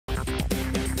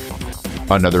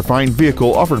Another fine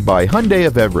vehicle offered by Hyundai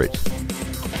of Everett.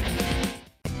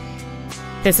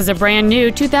 This is a brand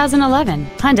new 2011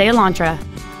 Hyundai Elantra.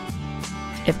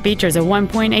 It features a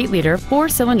 1.8-liter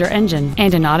four-cylinder engine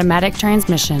and an automatic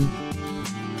transmission.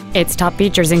 Its top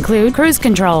features include cruise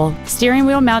control, steering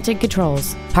wheel mounted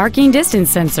controls, parking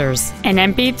distance sensors, an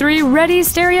MP3-ready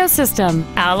stereo system,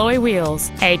 alloy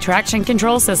wheels, a traction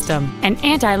control system, an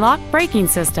anti-lock braking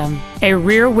system, a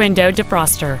rear window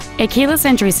defroster, a keyless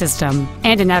entry system,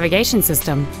 and a navigation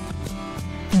system.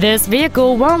 This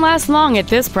vehicle won't last long at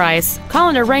this price. Call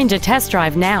and arrange a test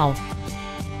drive now.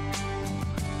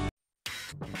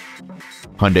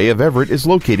 Hyundai of Everett is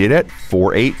located at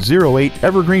 4808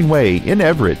 Evergreen Way in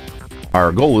Everett.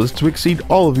 Our goal is to exceed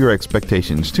all of your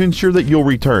expectations to ensure that you'll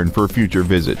return for future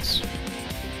visits.